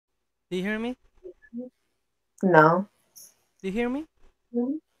Do you hear me? No. Do you hear me?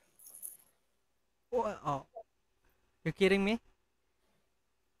 Oh, you're kidding me?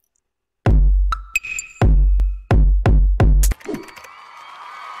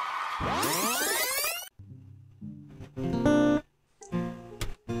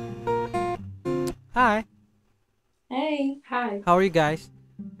 Hi. Hey, hi. How are you guys?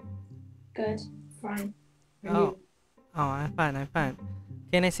 Good. Fine. And Oh, you? oh, I'm fine. I'm fine.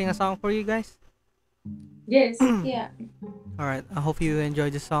 Can I sing a song for you guys? Yes. Yeah. All right. I hope you enjoy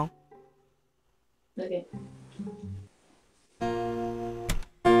the song. Okay.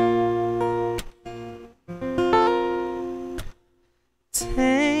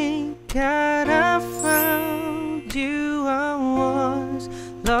 Thank God I found you. I was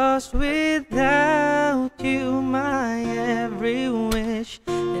lost without you. My every wish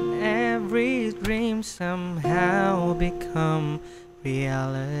and every dream somehow become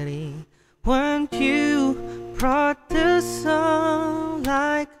reality. When you brought the sun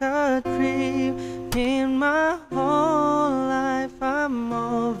like a dream in my whole life, I'm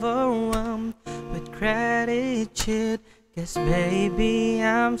overwhelmed with gratitude. 'Cause baby,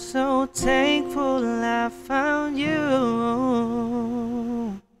 I'm so thankful I found you.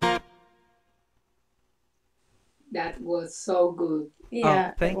 That was so good. Oh,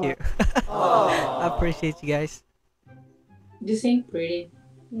 Yeah, it thank you. was. I appreciate you guys. You sing pretty.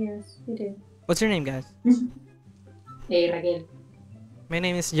 Yes, you did. What's your name, guys? Hey, Raquel. My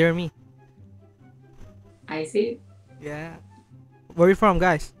name is Jeremy. I see. Yeah. Where are you from,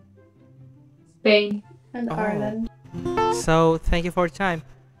 guys? Spain and Oh. Ireland. So, thank you for your time.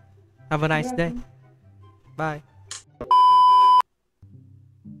 Have a nice day. Bye.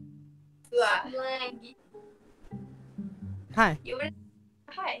 Hi.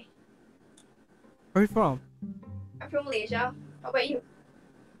 Hi, Where are you from? I'm from Malaysia. How about you?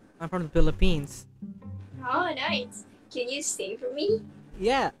 I'm from the Philippines. Oh, nice. Can you sing for me?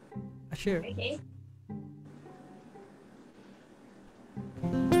 Yeah. Sure. Okay.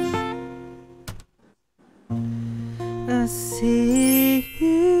 I see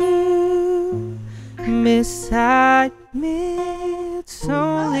you beside me. It's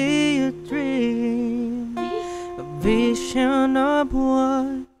only a dream, a vision of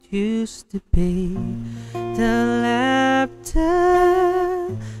what used to be. The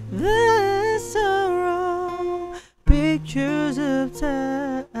laughter, the sorrow, pictures of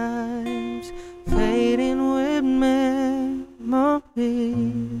times fading with memories.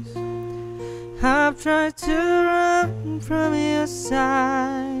 I've tried to run from your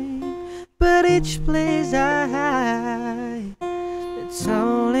side, but each place I hide, it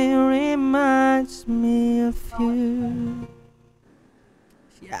only reminds me of you. Oh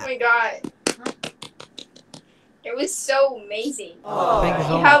Yeah. my god. It was so amazing. Thank you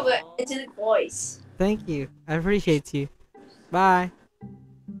so You much. have an angelic voice. Thank you. I appreciate you. Bye.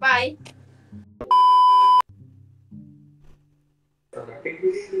 Bye.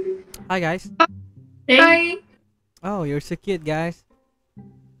 Hi, guys. Hi. Oh, you're so cute, guys.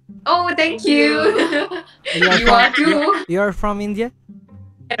 Oh, thank you. You are You from, are too. you are from India?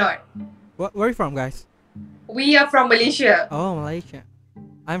 Cannot. Where are you from, guys? We are from Malaysia. Oh, Malaysia.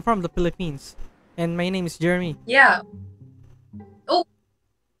 I'm from the Philippines. And my name is Jeremy. Yeah. Oh,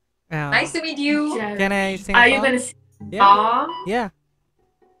 Uh, nice to meet you. Can I sing Are a you song? gonna sing? Yeah. Yeah.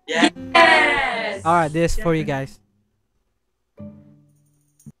 Yes. Alright, this is for you guys.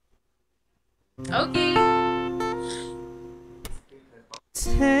 Okay.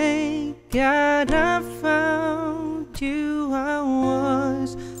 Thank God I found you. I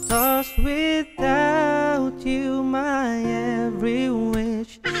was lost without you. My every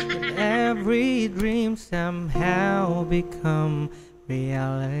wish and every dream somehow become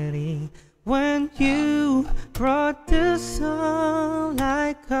reality. When you brought the sun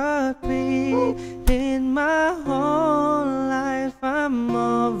like a dream in my whole life, I'm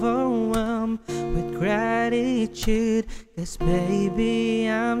overwhelmed with gratitude. 'Cause baby,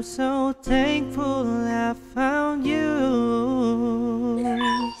 I'm so thankful I found you.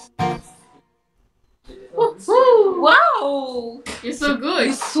 Wow. You're so good.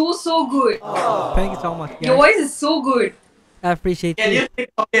 You're so good. Thank you so much, Your guys. voice is so good. I appreciate Can you. you sing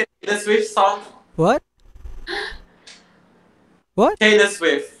okay, Taylor Swift song? What? What? Taylor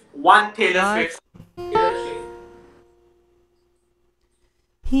Swift. One Taylor Hi. Swift song.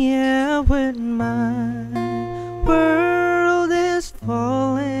 Yeah, when my world is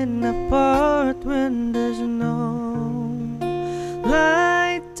falling apart, when there's no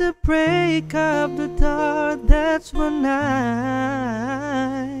light to break up the dark, that's when I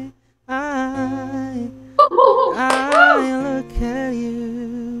look at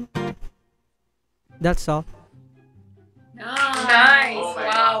you. That's all. Nice. Oh my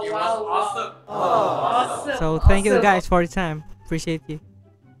Wow, God, it was wow, wow. awesome. Awesome. So thank you awesome. guys for your time. Appreciate you.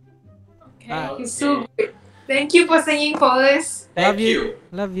 Okay, it's so good. Thank you for singing for us. Love Thank you. you.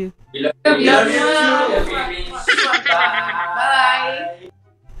 Love you. We love Love you. Love you. you too. Bye. Bye.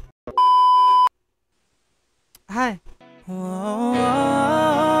 Hi.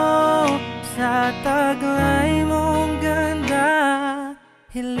 Sa taglay mong ganda,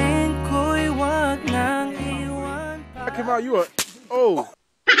 hiling ko'y wag nang iwan pa. Come out, you are. Oh.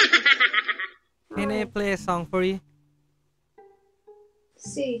 Can I play a song for you?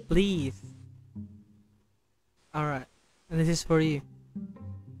 See. Please. Alright. This is for you.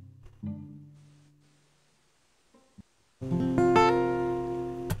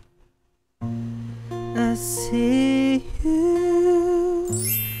 I see you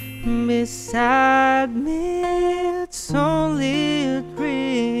beside me. It's only a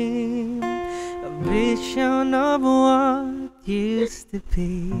dream, a vision of what used to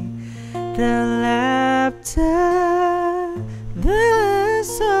be. The laughter, the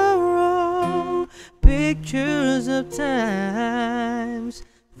sorrow, pictures of times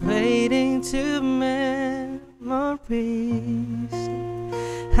fading to memories.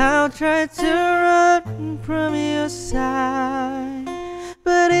 I'll try to run from your side,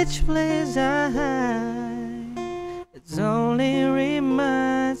 but each place I hide, it only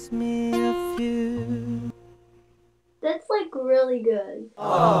reminds me of you. That's like really good.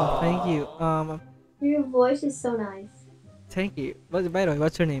 Oh, thank you. Your voice is so nice. Thank you. By the way,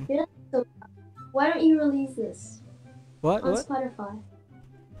 what's your name? Why don't you release this What? on What? Spotify?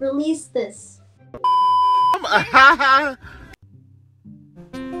 Release this.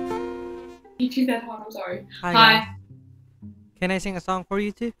 Ichi that one, I'm sorry. Hi. Hi. Guys. Can I sing a song for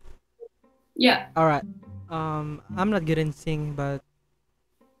you too? Yeah. All right. I'm not good in singing, but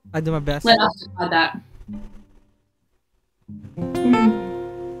I do my best. Let us talk about that.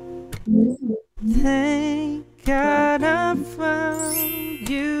 Thank God I found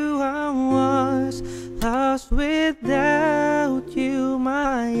you. I was lost without you.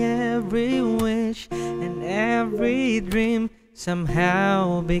 My every wish and every dream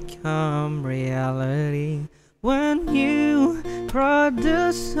somehow become reality. When you brought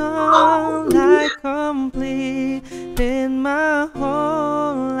the song, I completed my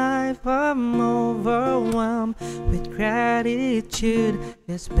whole life. I'm overwhelmed with gratitude.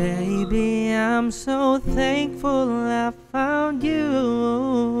 Yes, baby, I'm so thankful I found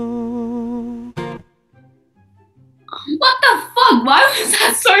you. What the fuck? Why was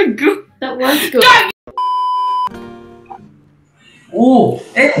that so good? That was good. Oh,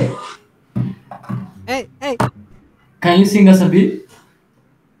 hey! Hey! Can you sing us a bit?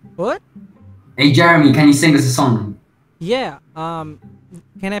 What? Hey Jeremy, can you sing us a song? Yeah. Can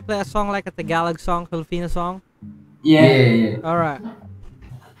I play a song like a Tagalog song, Filipino song? Yeah. All right.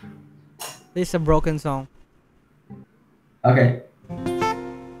 This is a broken song. Okay.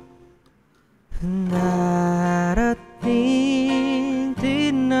 Darating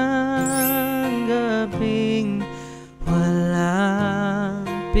din ang gabing walang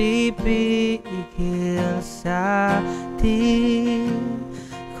pipigil sa atin.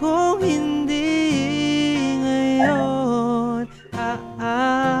 Kung hindi ngayon,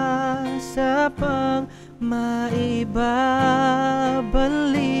 aasa pang maibabalik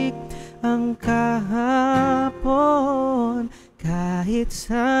ang kahapon kahit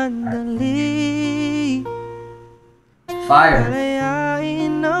sandali. Fire.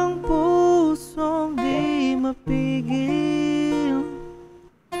 Palayain ang pusong di mapigil.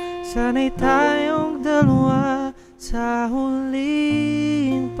 Sana'y tayong dalawa sa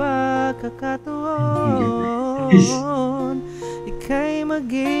huling pagkakataon. Ika'y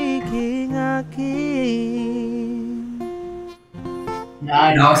magiging akin.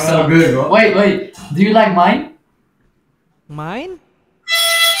 Nah, that was so good, bro. Wait. Do you like mine? Mine?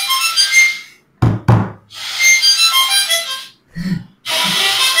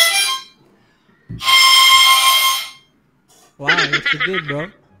 Wow, that's good, bro.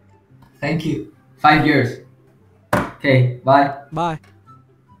 Thank you. 5 years. Okay, bye. Bye.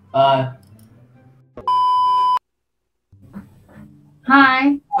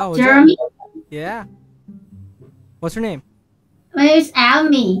 Hi, Oh, what's Jeremy. up? Yeah. What's your name? My name is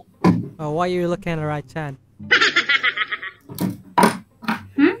Almy. Oh, why are you looking at the right side?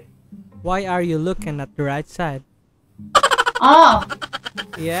 Why are you looking at the right side? Oh,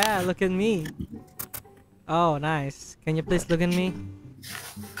 Yeah, look at me. Oh, nice. Can you please look at me?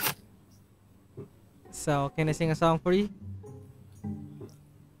 So, can I sing a song for you?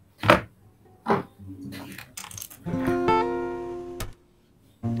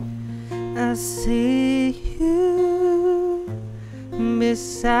 I I see you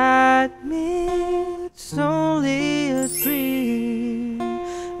beside me. It's only a dream,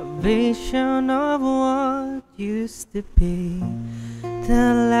 a vision of what used to be.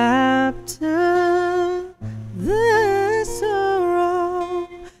 The laughter, the sorrow,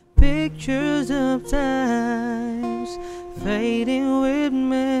 pictures of times fading with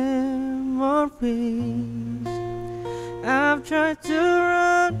memories. I've tried to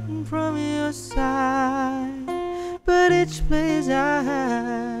run from your side, but each place I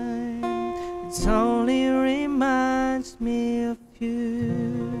hide, it only reminds me of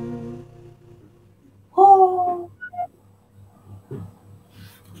you. Oh.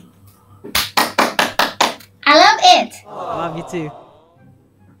 I love it. I love you too.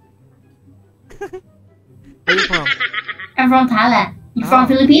 Where you from? I'm from Thailand. You Oh. from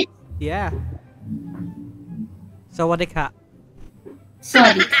Philippines? Yeah. So what they cut? สวั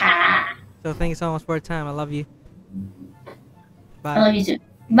สดีค่ะ So thank you so much for your time. I love you. I Bye. love you too.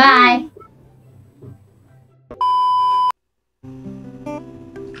 Bye.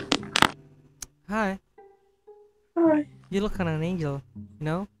 Hi. Hi. You look like an angel, you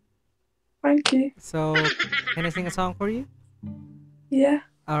know? Thank you. So can I sing a song for you? Yeah.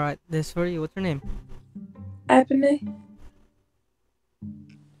 Alright, this for you. What's your name? Ebony.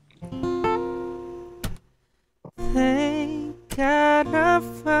 Thank God I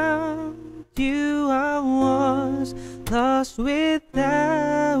found you. I was lost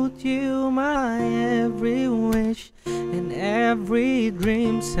without you. My every wish and every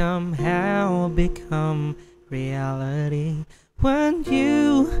dream somehow become reality. When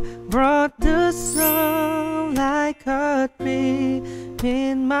you brought the sun like a tree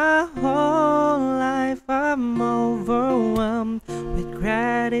in my whole life, I'm overwhelmed with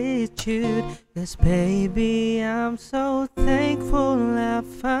gratitude. Yes, baby, I'm so thankful I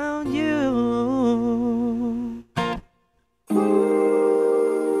found you.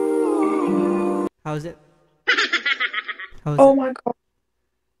 How's it? How's Oh it? my god.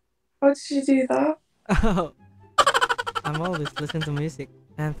 How did you do that? Oh, I'm always listening to music,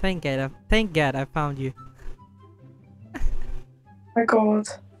 and thank God I found you. My god.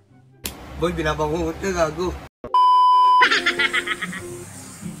 Boy, binabangungot ka, gago.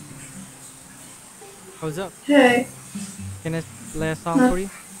 How's up? Hey. Can I play a song for you?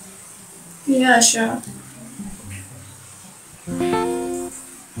 Yeah, sure.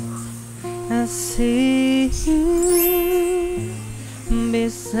 I see you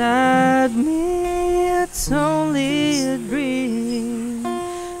beside me. It's only a dream,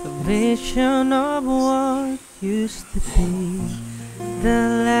 a vision of what used to be. The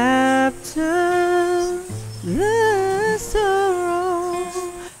laughter, the sorrow,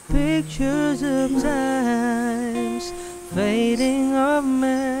 pictures of times fading of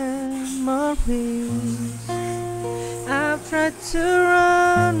memories. I've tried to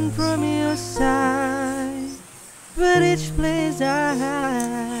run from your side, but each place I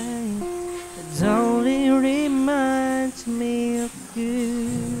hide, it only reminds me of you.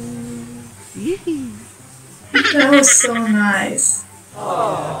 Yee. That was so nice.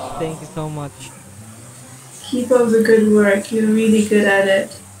 Yeah, thank you so much. Keep up the good work. You're really good at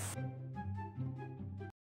it.